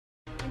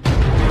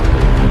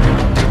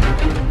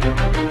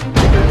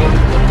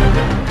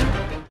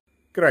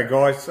G'day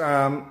guys,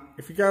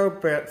 if you go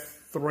about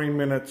 3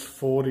 minutes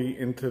 40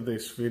 into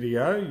this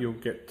video, you'll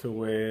get to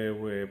where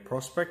we're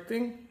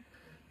prospecting.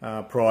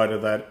 Prior to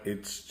that,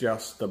 it's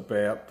just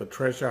about the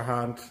treasure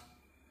hunt.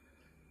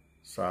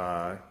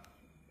 So,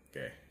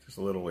 yeah, just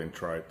a little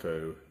intro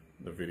to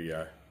the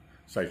video.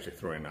 Saves you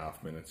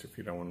 3.5 minutes if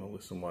you don't want to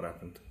listen what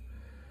happened.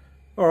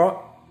 Alright,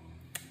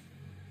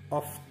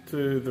 off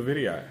to the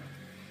video.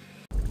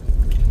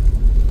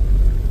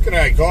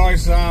 G'day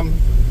guys, I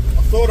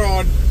thought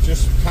I'd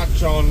just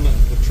touch on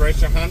the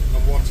treasure hunt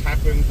and what's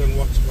happened and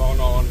what's gone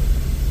on.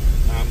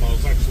 I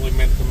was actually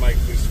meant to make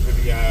this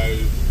video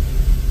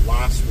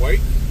last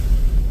week,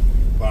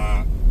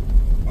 but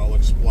I'll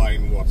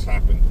explain what's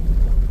happened.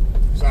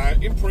 So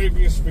in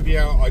previous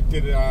video I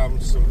did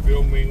some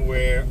filming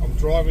where I'm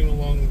driving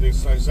along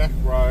this Ozak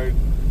Road,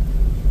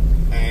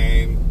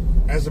 and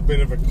as a bit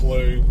of a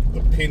clue,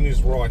 the pin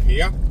is right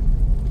here.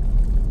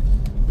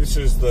 This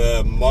is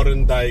the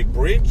modern day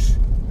bridge,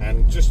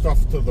 and just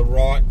off to the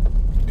right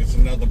is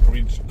another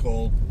bridge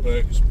called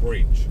Burke's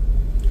Bridge,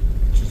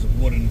 which is a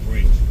wooden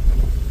bridge.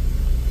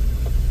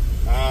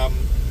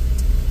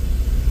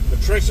 The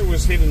treasure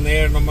was hidden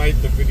there, and I made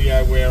the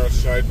video where I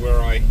showed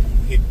where I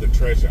hid the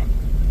treasure.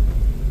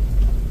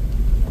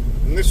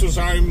 And this was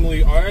I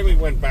only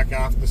went back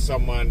after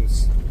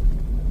someone's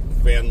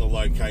found the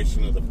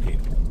location of the pin.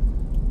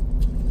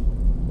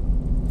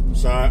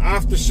 So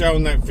after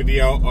showing that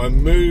video, I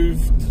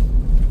moved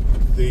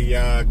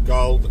the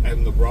gold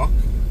and the rock,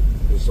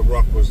 because the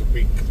rock was a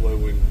big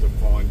clue into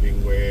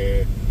finding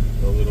where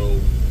the little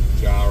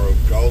jar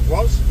of gold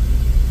was,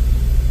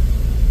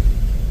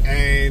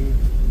 and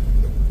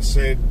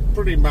said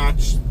pretty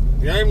much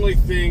the only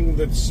thing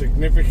that's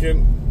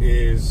significant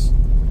is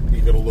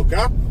you got to look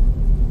up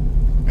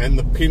and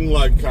the pin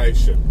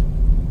location.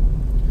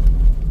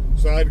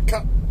 So to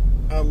cut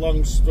a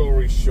long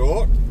story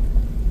short,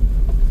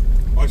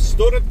 I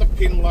stood at the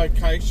pin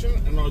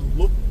location and I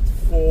looked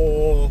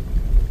for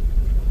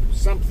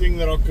something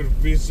that I could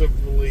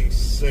visibly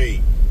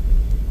see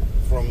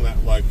from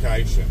that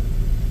location.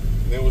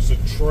 And there was a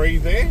tree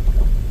there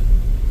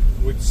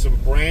with some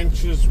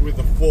branches with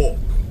a fork.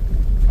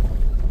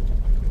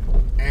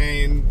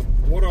 And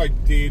what I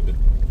did,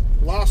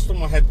 last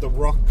time I had the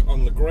rock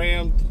on the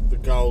ground, the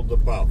gold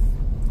above.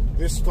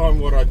 This time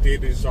what I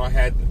did is I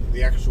had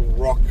the actual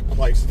rock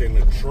placed in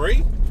a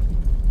tree,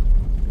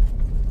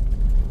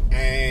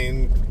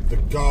 and the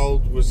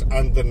gold was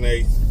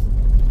underneath,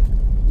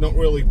 not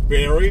really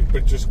buried,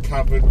 but just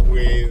covered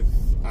with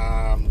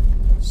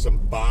some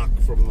bark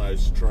from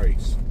those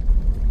trees.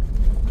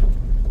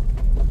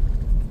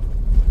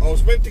 I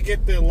was meant to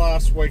get there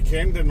last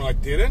weekend and I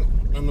didn't,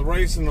 and the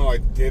reason I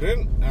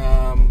didn't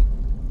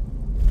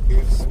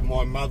is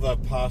my mother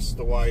passed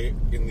away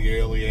in the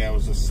early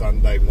hours of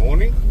Sunday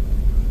morning,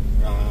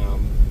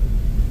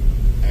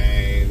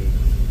 and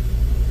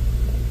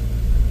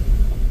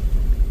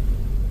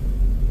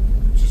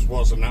just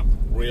wasn't up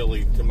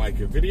really to make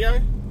a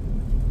video,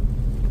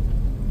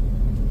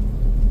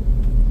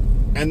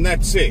 and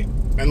that's it.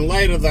 And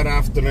later that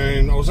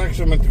afternoon, I was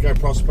actually meant to go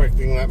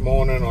prospecting that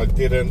morning, I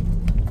didn't.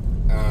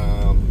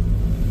 I'm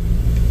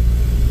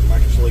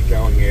actually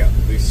going out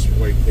this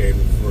weekend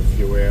for a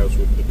few hours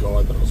with the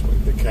guy that I was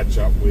meant to catch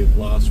up with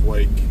last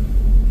week.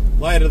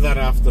 Later that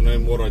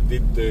afternoon, what I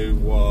did do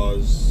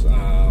was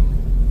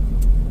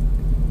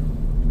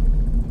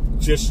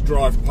just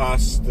drive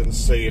past and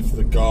see if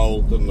the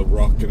gold and the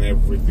rock and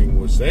everything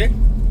was there,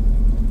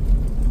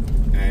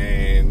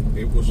 and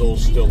it was all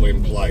still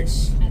in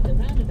place. At the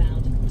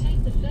roundabout,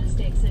 take the first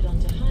exit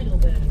onto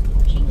Heidelberg,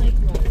 King Lake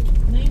Road,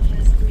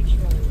 Mainhurst Bridge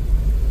Road.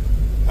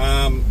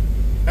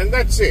 And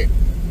that's it.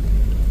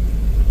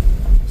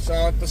 So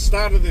at the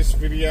start of this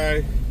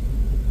video,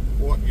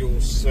 what you'll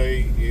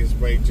see is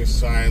me just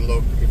saying,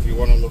 look, if you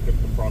want to look at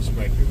the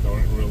prospect, if you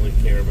don't really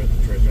care about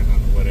the treasure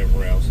hunt or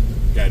whatever else,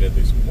 go to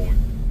this point.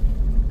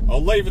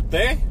 I'll leave it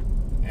there,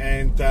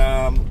 and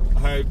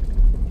hope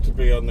to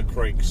be on the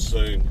creek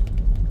soon.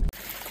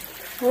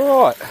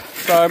 Alright,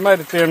 so I made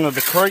it down to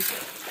the creek.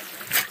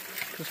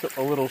 Just got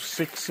the little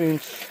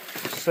 6-inch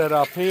set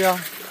up here.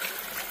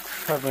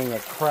 Having a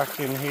crack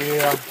in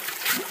here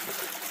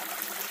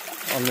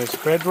on this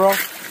bedrock.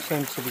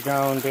 Seems to be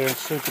going down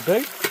super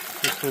deep,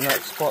 just in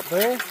that spot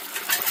there.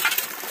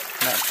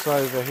 Matt's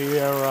over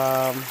here,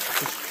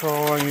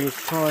 he was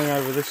trying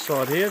over this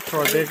side here.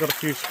 Tried there, got a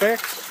few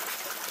specks.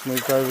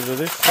 Moved over to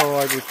this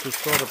side, which is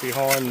sort of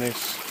behind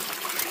this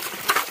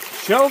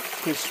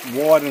shelf. This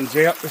widens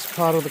out this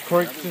part of the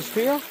creek just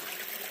here.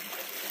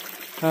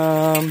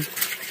 And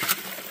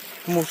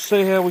we'll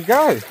see how we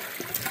go.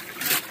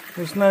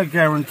 There's no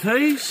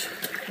guarantees.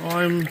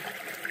 I'm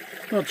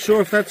not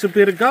sure if that's a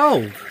bit of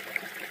gold.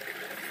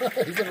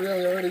 Is it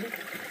really already?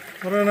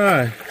 I don't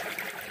know.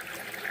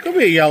 Could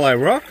be a yellow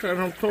rock, and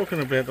I'm talking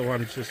about the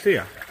ones just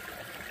here.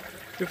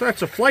 If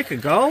that's a flake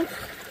of gold,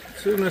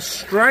 it's in a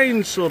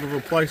strange sort of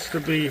a place to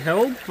be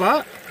held,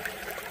 but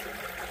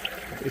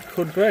it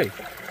could be.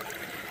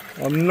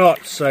 I'm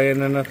not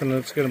saying anything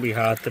that's going to be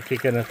hard to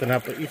pick anything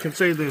up, but you can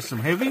see there's some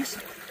heavies.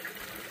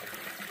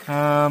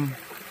 Yeah,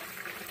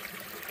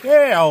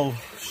 I'll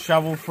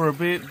shovel for a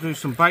bit, do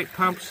some bait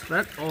pumps.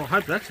 I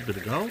hope that's a bit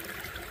of gold,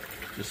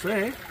 just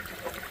there.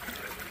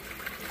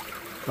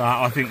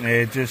 But I think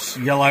they're just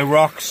yellow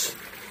rocks,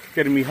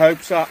 getting me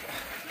hopes up.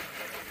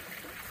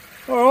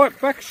 Alright,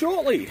 back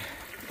shortly.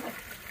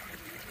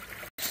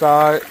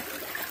 So,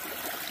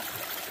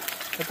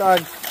 I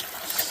dug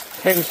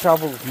 10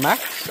 shovels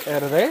max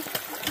out of there.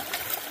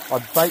 I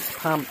bait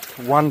pumped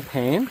one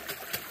pan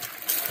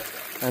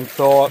and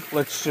thought,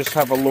 let's just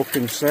have a look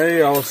and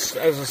see. As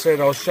I said,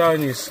 I was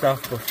showing you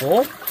stuff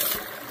before.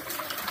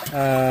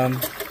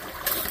 And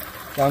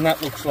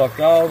that looks like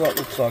gold, that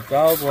looks like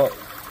gold. Well,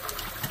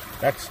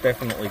 that's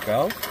definitely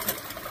gold.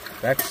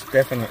 That's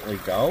definitely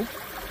gold.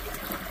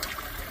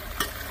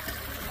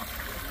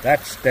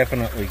 That's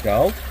definitely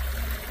gold.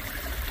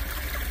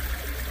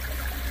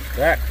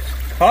 That's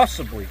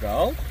possibly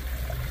gold.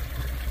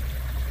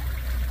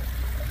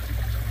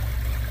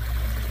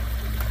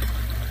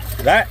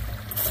 That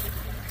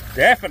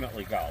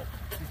definitely gold.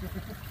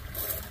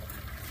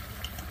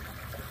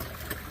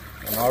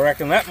 And I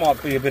reckon that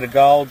might be a bit of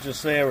gold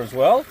just there as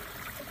well.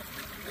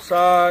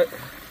 So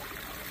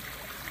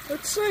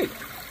let's see.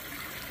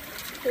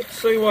 Let's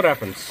see what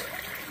happens.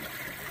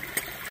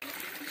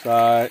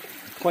 So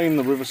clean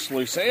the river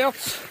sluice out,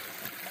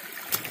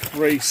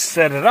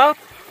 reset it up,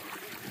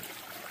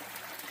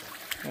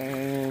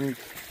 and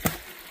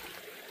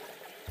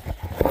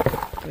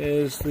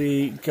there's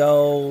the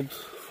gold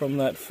from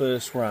that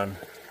first run.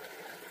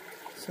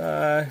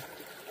 So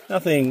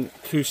nothing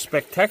too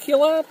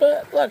spectacular,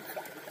 but look,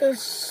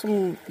 there's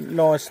some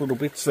nice little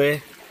bits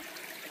there.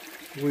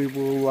 We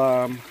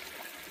will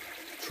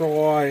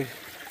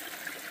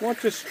might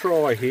just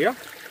try here.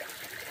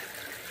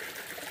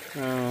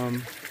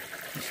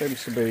 It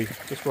seems to be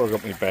just where I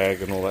got my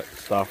bag and all that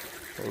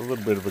stuff. A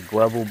little bit of a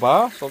gravel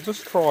bar, so I'll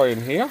just try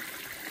in here.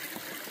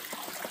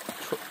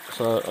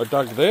 So I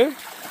dug there,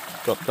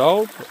 got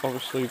gold,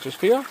 obviously just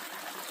here.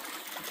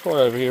 Try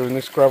over here in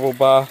this gravel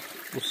bar.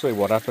 We'll see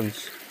what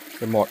happens.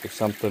 There might be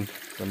something,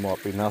 there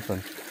might be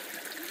nothing.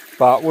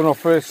 But when I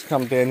first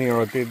come down here,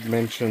 I did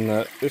mention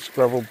that this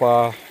gravel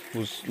bar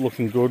was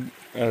looking good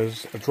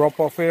as a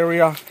drop-off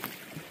area.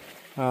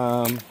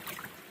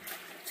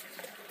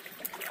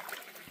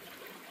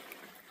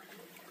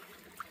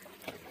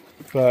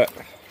 But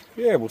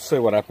yeah, we'll see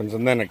what happens,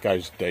 and then it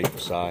goes deep,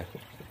 so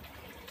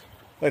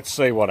let's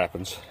see what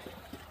happens.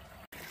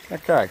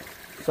 Okay,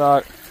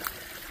 so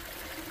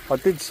I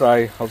did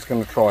say I was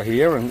going to try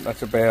here, and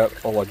that's about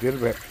all I did,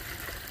 about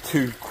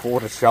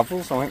 2/4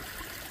 shovels. I went,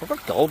 I've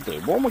got gold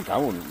there, why am I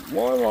going?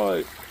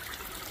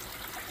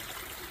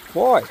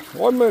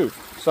 Why move?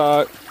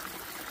 So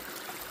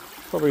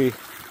probably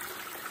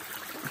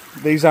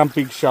these aren't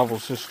big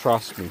shovels, just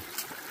trust me.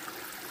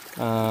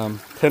 10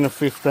 or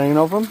 15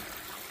 of them,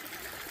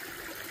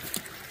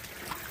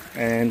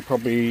 and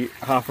probably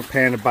half a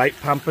pan of bait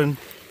pumping.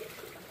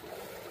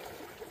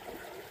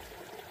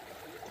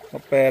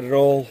 Not bad at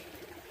all.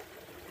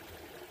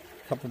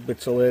 A couple of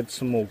bits of lead,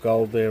 some more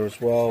gold there as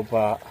well,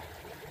 but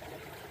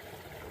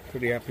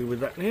pretty happy with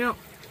that now.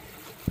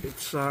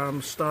 It's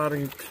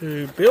starting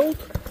to build,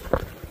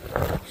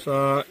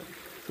 so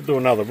we'll do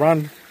another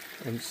run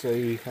and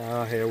see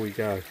how we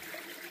go.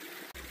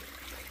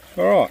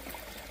 Alright,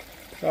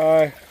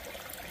 so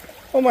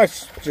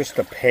almost just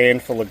a pan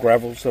full of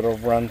gravels that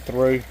I've run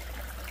through.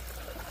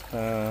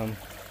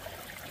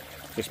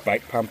 Just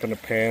bait pumping a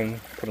pan,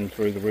 put them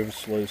through the river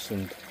sluice,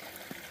 and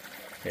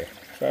yeah,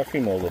 so a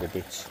few more little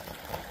bits.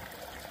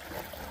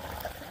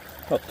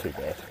 Not too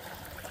bad.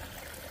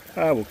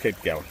 We'll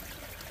keep going.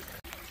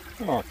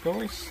 Alright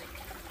guys,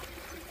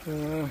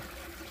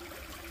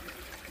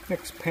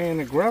 next pan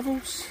of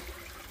gravels,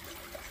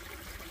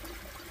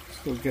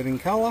 still getting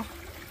colour.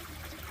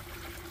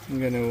 I'm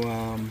going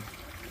to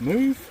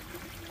move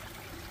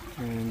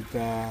and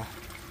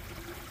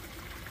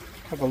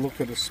have a look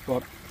at a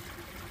spot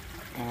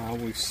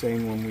we've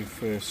seen when we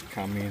first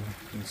come in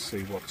and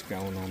see what's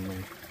going on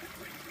there.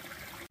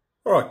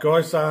 Alright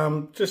guys,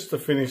 just to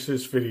finish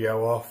this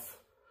video off,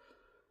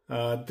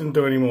 didn't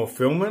do any more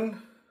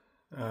filming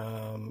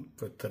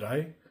for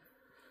today,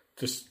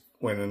 just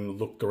went and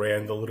looked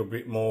around a little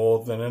bit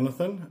more than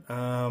anything.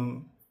 I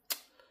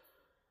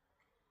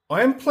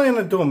am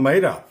planning to do a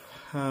meetup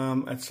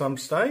at some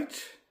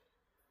stage,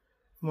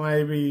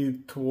 maybe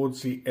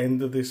towards the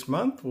end of this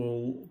month.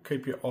 We'll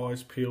keep your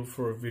eyes peeled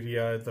for a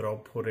video that I'll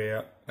put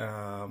out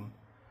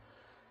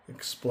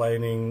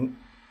explaining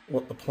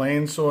what the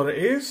plan sort of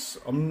is.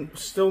 I'm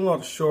still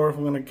not sure if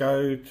I'm going to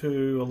go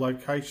to a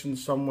location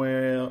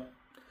somewhere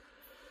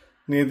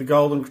near the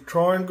Golden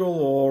Triangle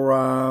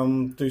or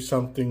do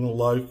something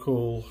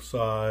local,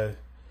 so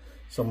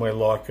somewhere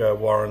like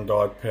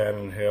Warrandyte,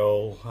 Pan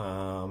Hill,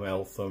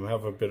 Eltham.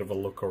 Have a bit of a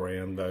look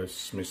around those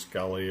Smith's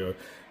Gully, or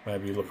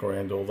maybe look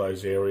around all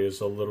those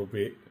areas a little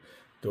bit,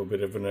 do a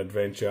bit of an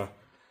adventure.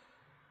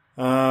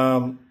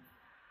 And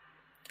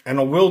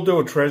I will do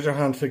a treasure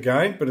hunt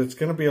again, but it's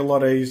going to be a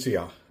lot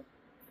easier.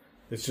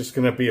 It's just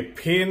going to be a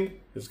pin.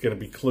 There's going to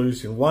be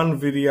clues in one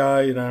video.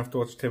 You don't have to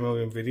watch 10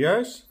 million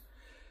videos.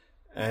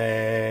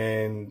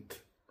 and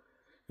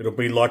it'll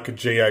be like a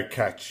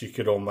geocache, you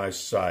could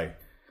almost say.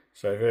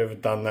 So if you've ever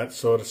done that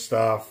sort of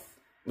stuff,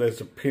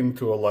 there's a pin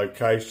to a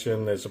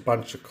location, there's a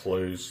bunch of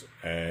clues,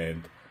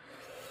 and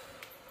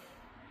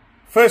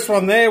first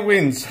one there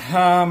wins.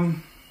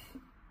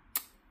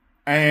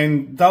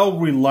 And they'll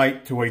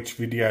relate to each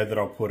video that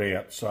I put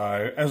out.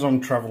 So as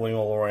I'm travelling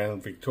all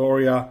around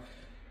Victoria,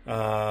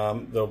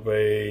 there'll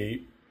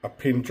be a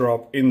pin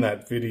drop in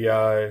that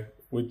video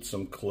with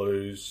some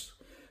clues,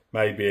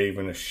 maybe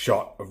even a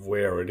shot of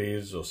where it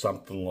is or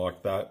something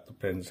like that,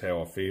 depends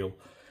how I feel.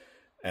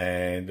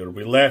 And it'll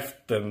be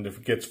left, and if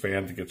it gets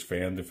found, it gets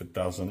found. If it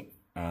doesn't,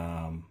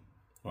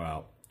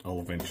 well,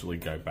 I'll eventually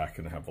go back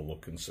and have a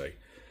look and see.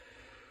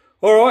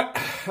 Alright,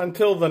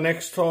 until the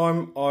next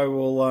time, I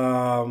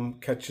will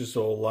catch us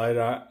all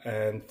later,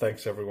 and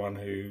thanks everyone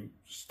who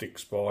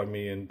sticks by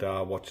me and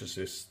watches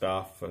this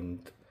stuff,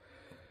 and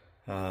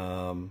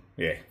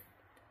yeah,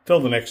 till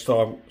the next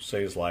time,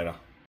 see you later.